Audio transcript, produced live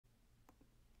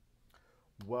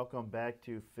Welcome back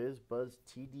to FizzBuzz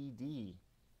TDD.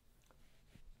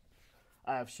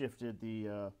 I've shifted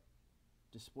the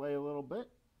display a little bit,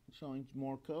 showing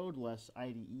more code, less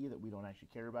IDE that we don't actually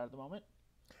care about at the moment.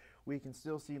 We can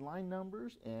still see line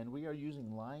numbers, and we are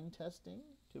using line testing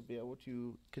to be able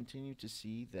to continue to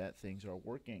see that things are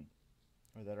working,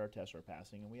 or that our tests are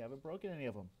passing and we haven't broken any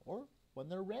of them, or when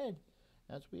they're red,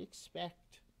 as we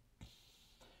expect.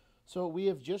 So we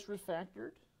have just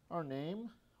refactored our name.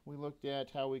 We looked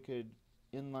at how we could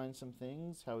inline some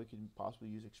things, how we could possibly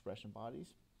use expression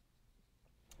bodies.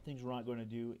 Things we're not going to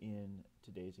do in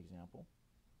today's example,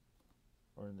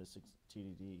 or in this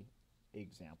TDD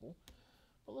example.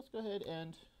 But let's go ahead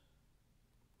and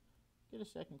get a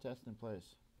second test in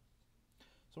place.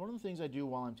 So one of the things I do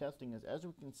while I'm testing is, as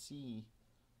we can see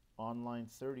on line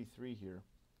 33 here,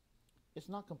 it's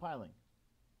not compiling.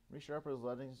 Resharper is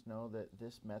letting us know that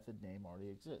this method name already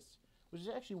exists, which is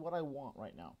actually what I want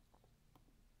right now.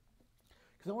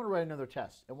 Because I want to write another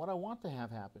test. And what I want to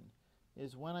have happen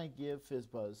is when I give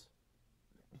FizzBuzz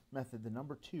method the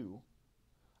number 2,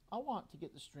 I want to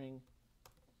get the string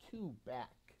 2 back.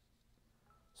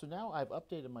 So now I've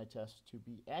updated my test to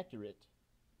be accurate.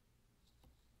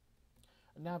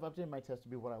 And now I've updated my test to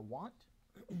be what I want,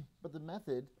 but the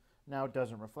method now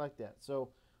doesn't reflect that. So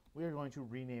we are going to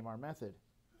rename our method.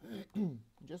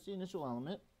 Just the initial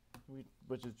element,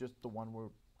 which is just the one we're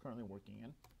currently working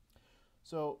in.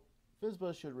 So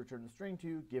FizzBuzz should return the string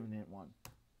 2 given int 1.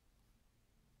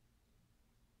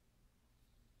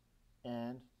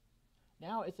 And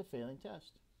now it's a failing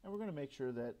test. And we're going to make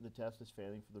sure that the test is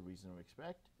failing for the reason we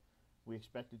expect. We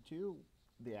expected 2.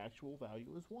 The actual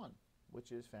value is 1,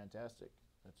 which is fantastic.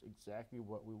 That's exactly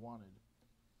what we wanted.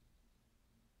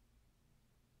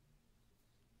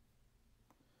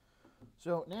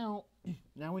 So now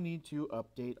we need to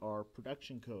update our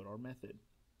production code, our method.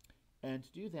 And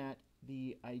to do that,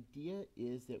 the idea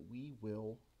is that we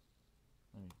will,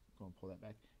 let me go and pull that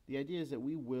back. The idea is that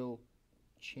we will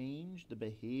change the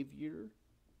behavior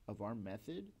of our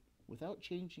method without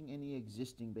changing any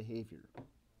existing behavior.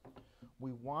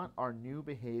 We want our new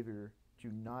behavior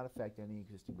to not affect any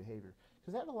existing behavior,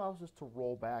 because that allows us to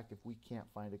roll back if we can't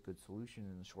find a good solution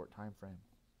in a short time frame.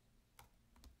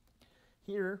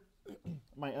 Here,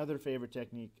 my other favorite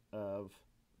technique of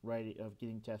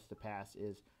getting tests to pass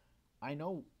is, I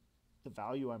know the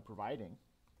value I'm providing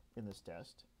in this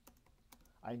test.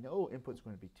 I know input's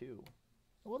going to be 2.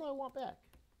 What do I want back?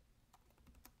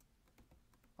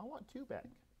 I want 2 back.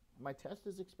 My test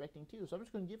is expecting 2, so I'm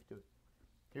just going to give it to it.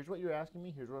 Here's what you're asking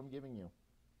me, here's what I'm giving you.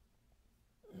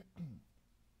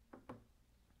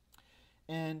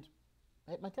 And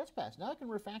my test passed. Now I can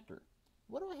refactor.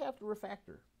 What do I have to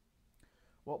refactor?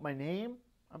 Well, my name,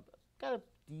 I've got a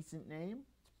decent name.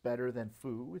 It's better than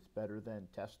foo, it's better than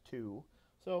test2.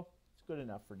 So it's good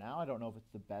enough for now. I don't know if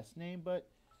it's the best name, but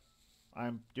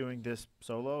I'm doing this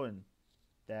solo, and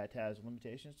that has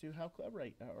limitations to how clever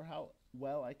or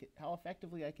how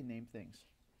effectively I can name things.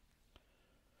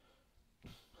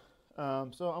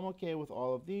 So I'm okay with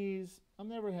all of these. I'm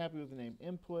never happy with the name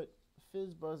input.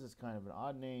 FizzBuzz is kind of an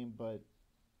odd name, but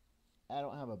I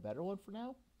don't have a better one for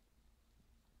now.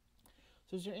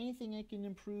 So is there anything I can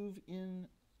improve in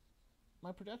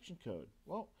my production code?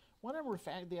 Well, when I'm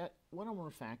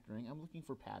refactoring, I'm looking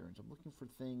for patterns. I'm looking for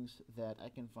things that I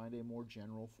can find a more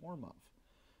general form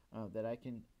of, that I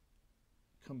can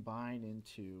combine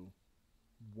into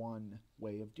one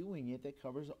way of doing it that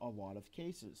covers a lot of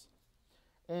cases.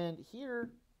 And here,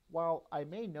 while I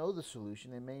may know the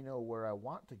solution, I may know where I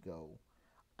want to go,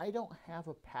 I don't have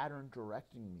a pattern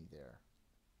directing me there.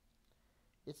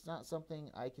 It's not something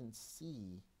I can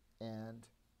see and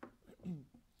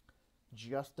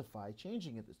justify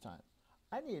changing at this time.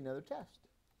 I need another test.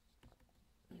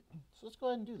 So let's go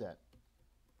ahead and do that.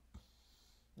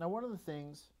 Now, one of the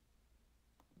things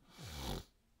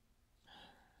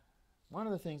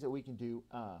that we can do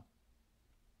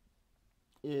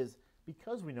is,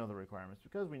 because we know the requirements,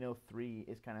 because we know 3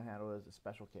 is kind of handled as a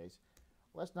special case,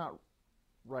 let's not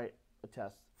write a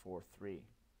test for 3.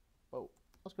 Oh,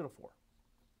 let's go to 4.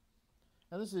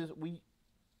 Now this is,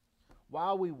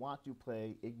 while we want to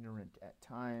play ignorant at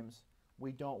times,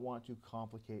 we don't want to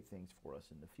complicate things for us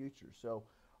in the future. So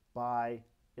by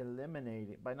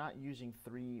not using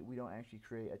 3, we don't actually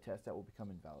create a test that will become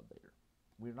invalid later.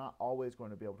 We're not always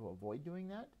going to be able to avoid doing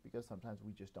that, because sometimes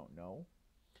we just don't know.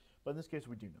 But in this case,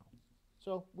 we do know.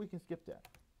 So we can skip that.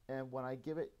 And when I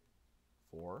give it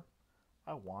 4,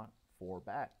 I want 4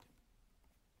 back.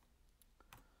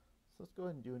 So let's go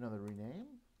ahead and do another rename.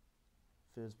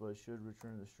 FizzBuzz should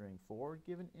return the string 4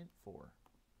 given int 4.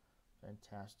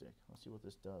 Fantastic. Let's see what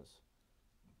this does.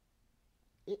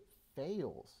 It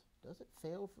fails. Does it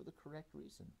fail for the correct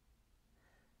reason?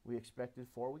 We expected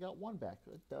 4, we got 1 back.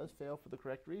 It does fail for the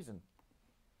correct reason.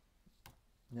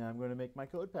 Now I'm going to make my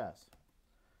code pass.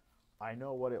 I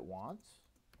know what it wants,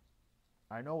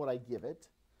 I know what I give it,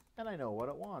 and I know what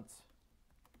it wants.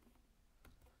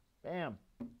 Bam!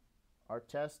 Our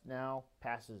test now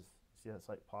passes. See that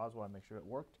slight pause while I make sure it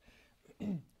worked?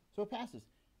 So it passes.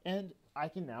 And I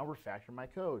can now refactor my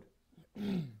code.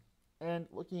 And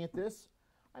looking at this,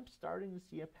 I'm starting to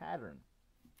see a pattern.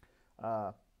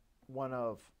 One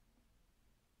of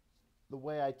the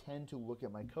way I tend to look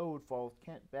at my code follows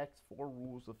Kent Beck's 4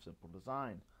 rules of simple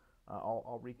design.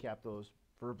 I'll recap those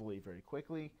verbally very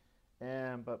quickly,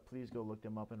 but please go look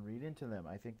them up and read into them.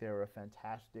 I think they're a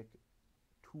fantastic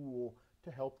tool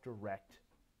to help direct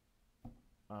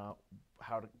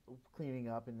how to cleaning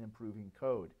up and improving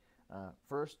code.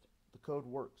 First, the code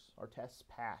works. Our tests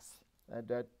pass.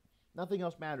 Nothing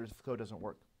else matters if the code doesn't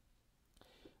work.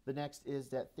 The next is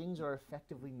that things are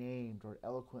effectively named or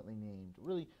eloquently named.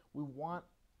 Really, we want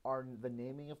the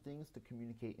naming of things to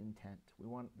communicate intent. We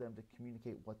want them to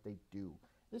communicate what they do.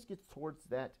 This gets towards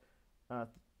that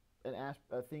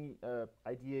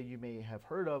idea you may have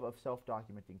heard of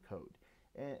self-documenting code.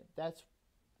 And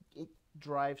it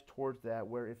drives towards that,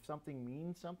 where if something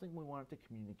means something, we want it to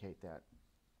communicate that.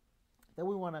 Then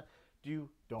we want to do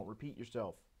don't repeat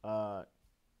yourself.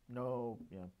 No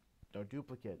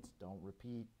duplicates. Don't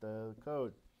repeat the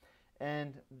code.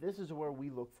 And this is where we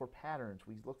look for patterns.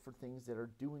 We look for things that are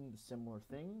doing the similar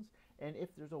things, and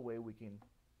if there's a way we can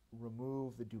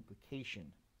remove the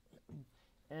duplication.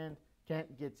 And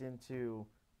Kent gets into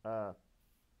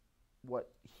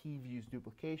what he views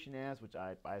duplication as, which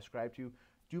I ascribe to.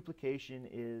 Duplication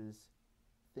is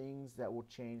things that will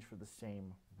change for the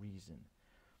same reason.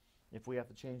 If we have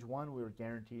to change one, we're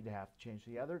guaranteed to have to change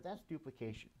the other. That's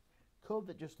duplication. Code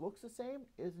that just looks the same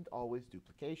isn't always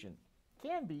duplication.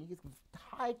 Can be, it's a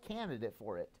high candidate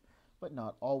for it, but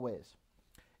not always.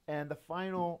 And the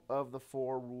final of the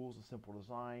 4 rules of simple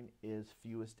design is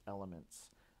fewest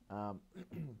elements. And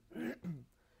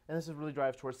this really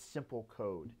drives towards simple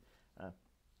code.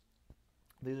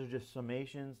 These are just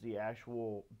summations, the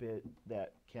actual bit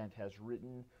that Kent has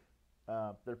written.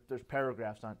 There's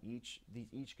paragraphs on each. These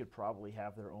each could probably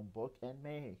have their own book and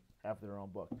may have their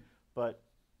own book. But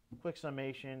quick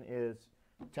summation is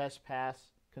test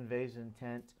pass, conveys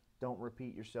intent, don't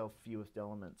repeat yourself, fewest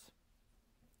elements.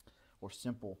 Or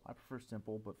simple. I prefer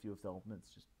simple, but fewest elements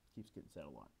just keeps getting said a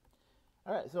lot.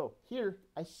 All right, so here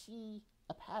I see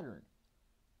a pattern.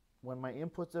 When my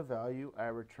input's a value, I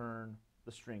return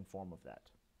the string form of that.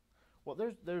 Well,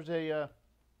 there's a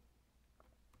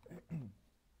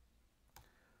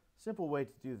simple way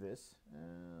to do this.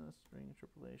 String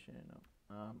interpolation.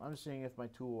 No. I'm just seeing if my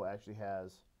tool actually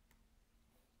has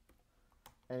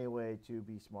any way to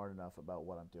be smart enough about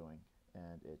what I'm doing,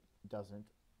 and it doesn't,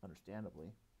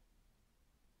 understandably.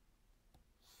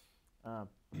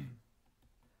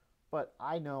 But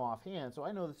I know offhand, so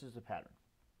I know this is a pattern.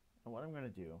 And what I'm going to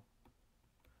do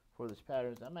for this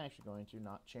pattern is I'm actually going to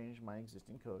not change my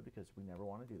existing code, because we never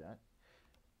want to do that.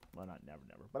 Well, not never,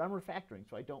 but I'm refactoring,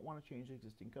 so I don't want to change the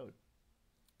existing code.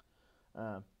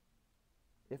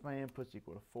 If my input's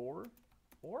equal to 4,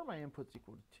 or my input's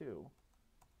equal to 2,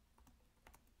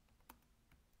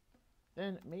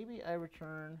 then maybe I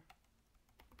return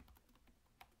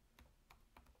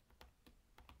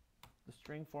the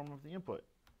string form of the input.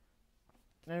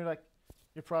 And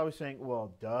you're probably saying,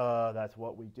 well, duh, that's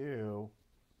what we do.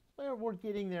 Well, we're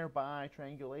getting there by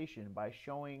triangulation, by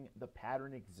showing the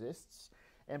pattern exists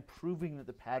and proving that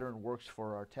the pattern works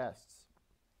for our tests.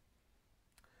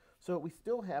 So we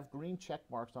still have green check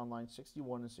marks on line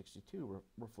 61 and 62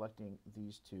 reflecting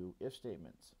these 2 if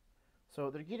statements. So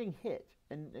they're getting hit,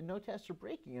 and no tests are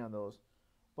breaking on those,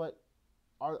 but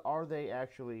are they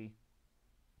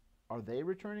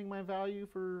returning my value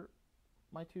for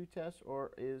my 2 tests,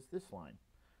 or is this line?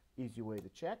 Easy way to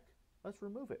check, let's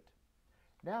remove it.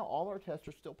 Now all our tests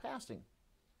are still passing.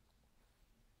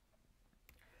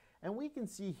 And we can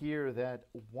see here that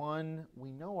 1,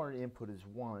 we know our input is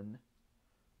 1,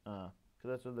 because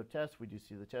that's another test. We do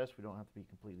see the test. We don't have to be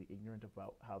completely ignorant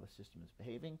about how the system is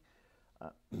behaving.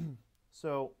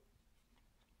 So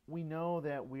we know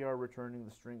that we are returning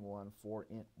the string 1 for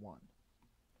int 1.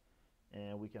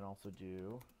 And we can also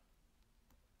do,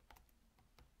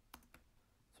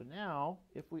 so now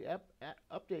if we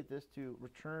update this to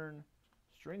return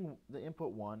string, the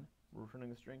input 1, we're returning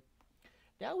the string.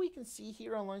 Now we can see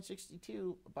here on line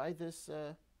 62 by this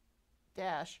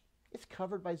dash, it's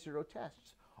covered by 0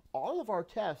 tests. All of our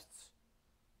tests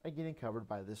are getting covered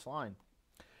by this line.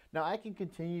 Now I can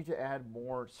continue to add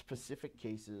more specific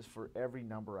cases for every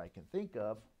number I can think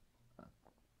of,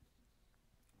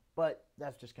 but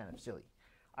that's just kind of silly.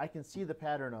 I can see the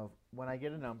pattern of when I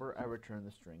get a number, I return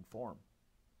the string form.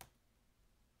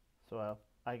 So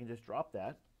I can just drop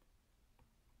that.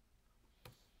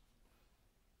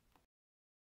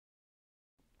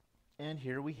 And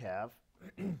here we have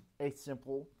a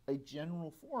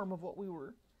general form of what we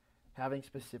were having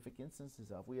specific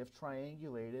instances of. We have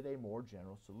triangulated a more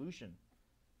general solution,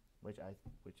 which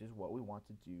is what we want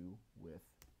to do with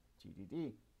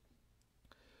TDD.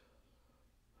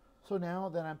 So now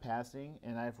that I'm passing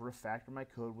and I've refactored my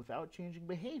code without changing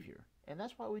behavior, and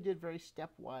that's why we did very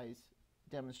stepwise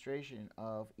demonstration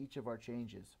of each of our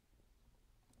changes.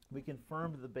 We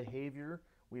confirmed the behavior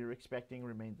we were expecting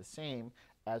remained the same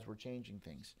as we're changing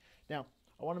things. Now,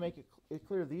 I want to make it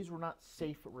clear these were not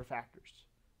safe refactors.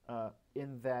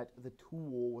 In that the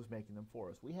tool was making them for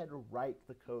us. We had to write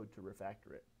the code to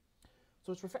refactor it.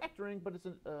 So it's refactoring, but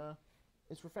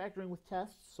it's refactoring with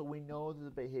tests, so we know that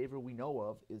the behavior we know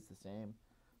of is the same,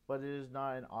 but it is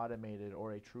not an automated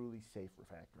or a truly safe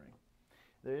refactoring.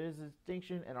 There is a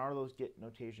distinction, and Arlo's Git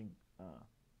notation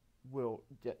will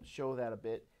show that a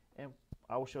bit, and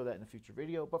I will show that in a future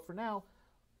video. But for now,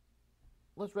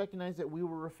 let's recognize that we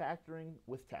were refactoring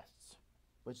with tests,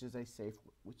 which is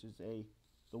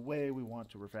the way we want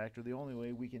to refactor, the only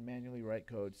way we can manually write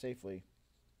code safely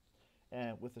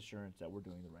and with assurance that we're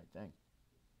doing the right thing.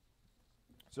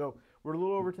 So we're a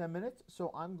little over 10 minutes, so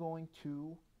I'm going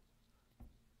to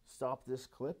stop this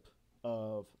clip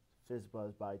of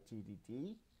FizzBuzz by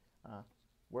TDD,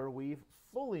 where we've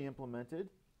fully implemented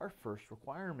our first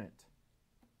requirement.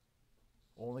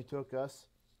 Only took us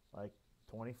like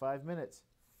 25 minutes.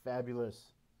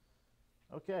 Fabulous.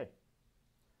 Okay.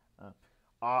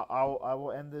 I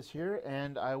will end this here,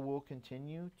 and I will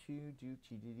continue to do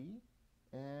TDD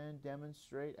and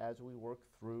demonstrate as we work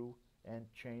through and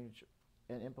change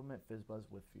and implement FizzBuzz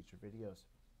with future videos.